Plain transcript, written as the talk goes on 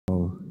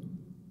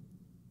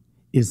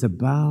is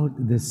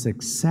about the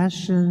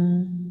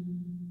succession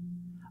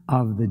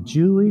of the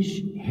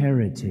Jewish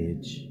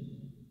heritage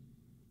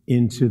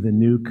into the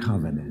new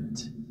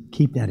covenant.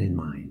 Keep that in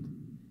mind.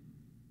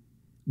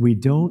 We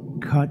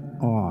don't cut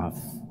off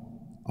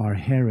our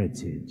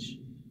heritage.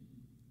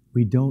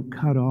 We don't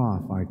cut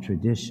off our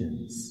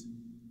traditions.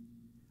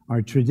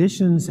 Our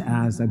traditions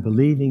as a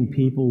believing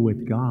people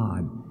with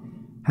God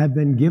have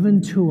been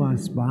given to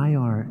us by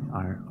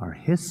our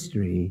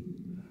history,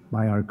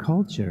 by our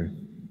culture,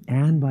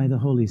 and by the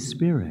Holy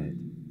Spirit.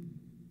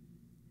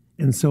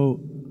 And so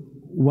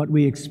what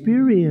we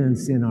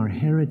experience in our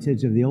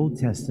heritage of the Old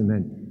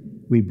Testament,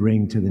 we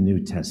bring to the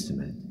New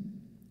Testament.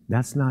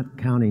 That's not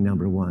counting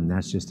number one,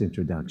 that's just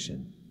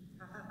introduction.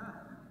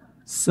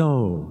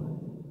 So,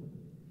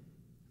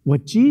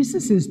 what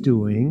Jesus is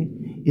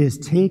doing is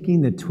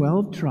taking the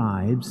 12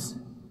 tribes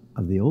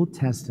of the Old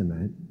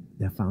Testament,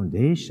 the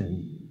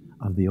foundation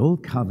of the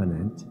Old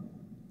Covenant,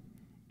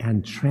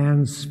 and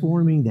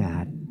transforming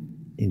that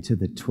into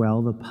the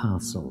 12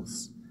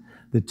 apostles,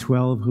 the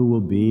 12 who will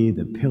be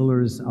the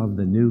pillars of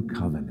the new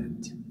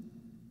covenant.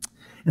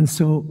 And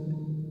so,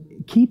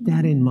 keep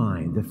that in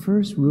mind. The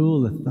first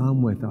rule of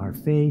thumb with our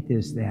faith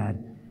is that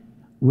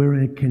we're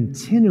in a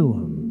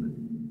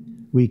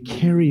continuum. We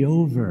carry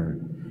over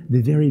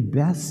the very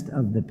best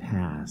of the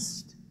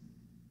past,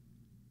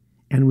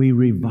 and we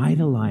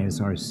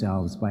revitalize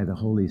ourselves by the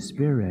Holy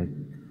Spirit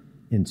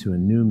into a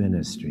new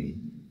ministry.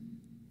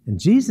 And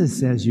Jesus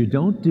says you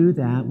don't do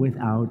that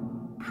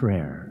without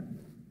prayer.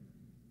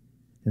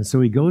 And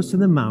so he goes to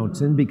the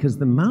mountain because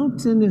the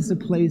mountain is a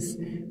place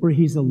where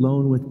he's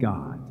alone with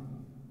God.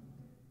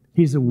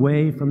 He's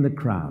away from the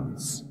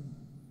crowds,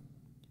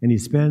 and he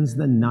spends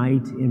the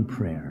night in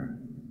prayer.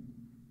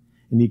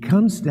 And he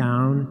comes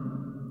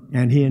down,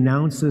 and he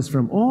announces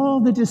from all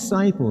the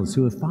disciples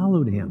who have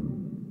followed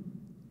him,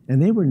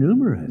 and they were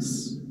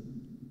numerous,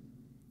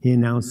 he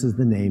announces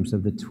the names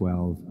of the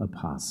 12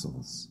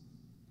 apostles.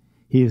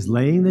 He is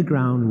laying the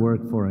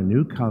groundwork for a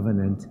new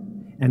covenant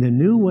and a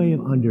new way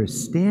of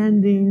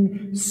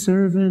understanding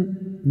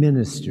servant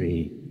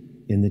ministry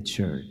in the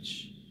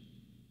church.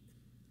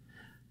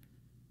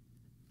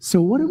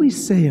 So what do we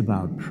say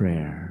about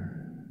prayer?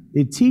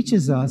 It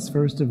teaches us,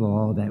 first of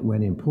all, that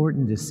when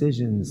important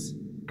decisions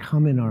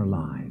come in our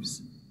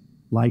lives,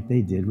 like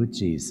they did with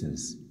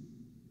Jesus,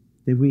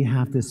 that we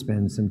have to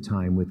spend some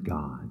time with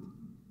God.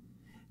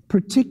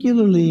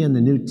 Particularly in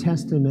the New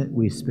Testament,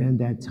 we spend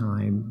that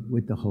time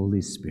with the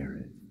Holy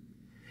Spirit.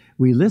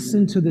 We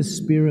listen to the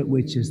Spirit,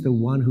 which is the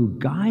one who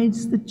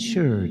guides the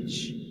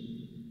church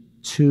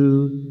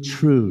to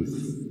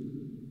truth.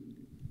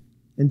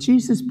 And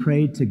Jesus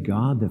prayed to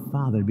God the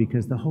Father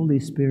because the Holy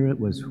Spirit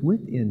was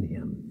within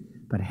him,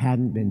 but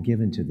hadn't been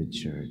given to the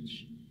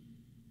church.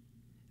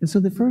 And so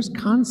the first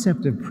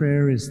concept of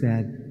prayer is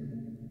that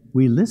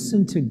we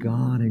listen to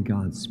God and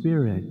God's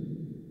Spirit,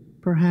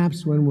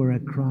 perhaps when we're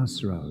at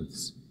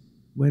crossroads,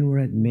 when we're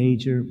at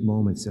major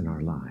moments in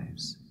our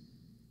lives.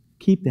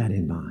 Keep that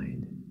in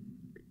mind.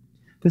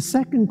 The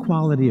second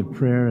quality of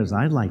prayer, as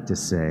I like to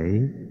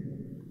say,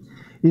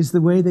 is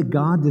the way that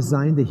God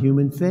designed the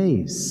human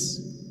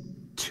face.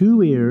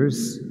 2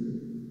 ears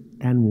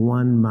and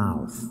 1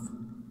 mouth.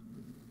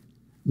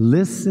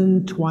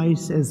 Listen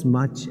twice as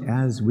much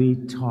as we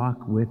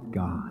talk with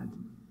God.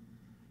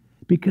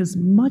 Because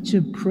much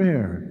of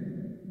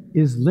prayer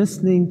is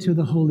listening to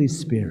the Holy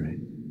Spirit,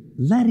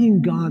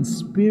 letting God's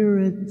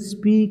Spirit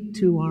speak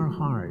to our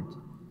heart,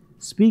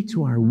 speak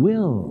to our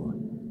will,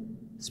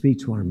 speak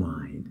to our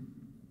mind.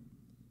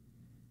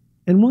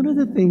 And one of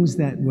the things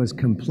that was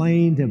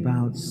complained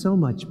about so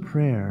much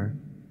prayer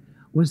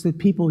was that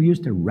people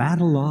used to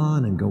rattle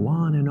on and go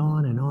on and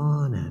on and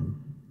on.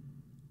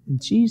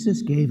 And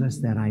Jesus gave us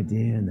that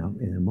idea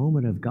in the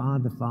moment of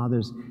God the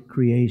Father's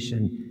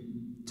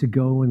creation to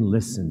go and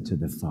listen to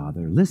the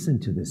Father, listen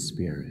to the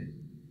Spirit.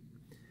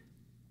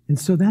 And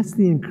so that's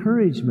the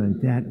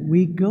encouragement that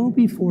we go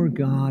before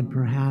God,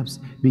 perhaps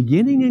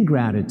beginning in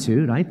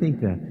gratitude. I think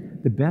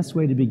the best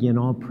way to begin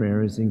all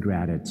prayer is in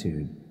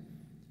gratitude.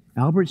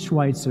 Albert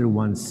Schweitzer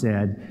once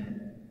said,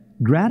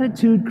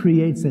 "Gratitude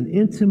creates an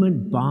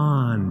intimate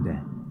bond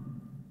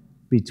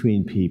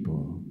between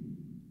people."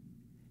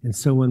 And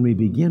so when we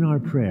begin our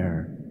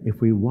prayer,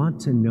 if we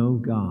want to know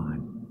God,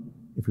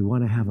 if we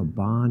want to have a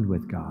bond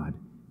with God,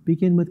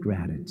 begin with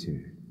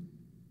gratitude.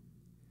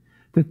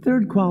 The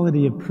third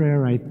quality of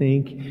prayer, I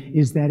think,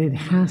 is that it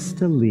has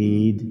to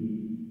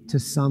lead to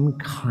some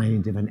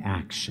kind of an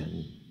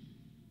action.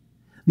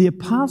 The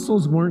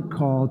apostles weren't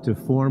called to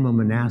form a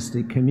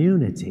monastic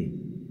community.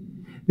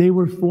 They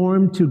were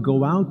formed to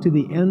go out to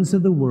the ends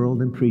of the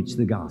world and preach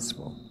the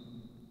gospel.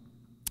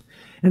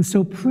 And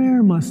so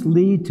prayer must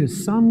lead to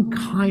some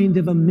kind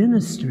of a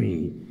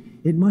ministry.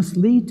 It must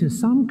lead to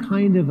some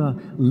kind of a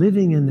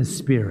living in the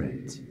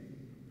Spirit,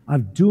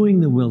 of doing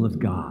the will of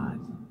God.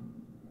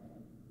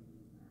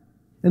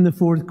 And the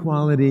fourth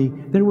quality,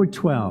 there were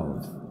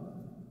 12.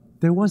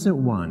 There wasn't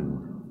one.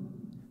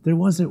 There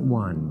wasn't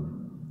one.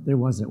 There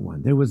wasn't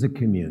one. There was a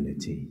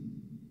community.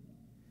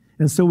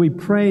 And so we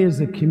pray as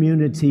a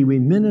community, we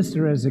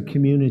minister as a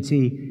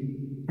community,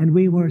 and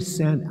we were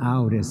sent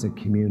out as a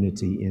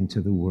community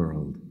into the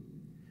world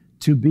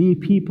to be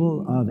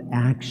people of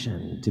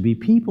action, to be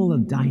people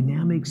of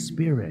dynamic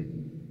spirit,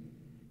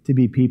 to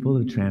be people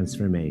of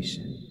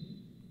transformation.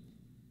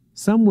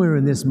 Somewhere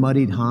in this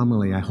muddied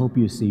homily, I hope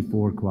you see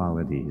 4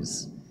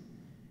 qualities.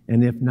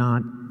 And if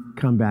not,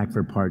 come back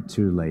for part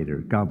 2 later.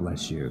 God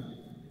bless you.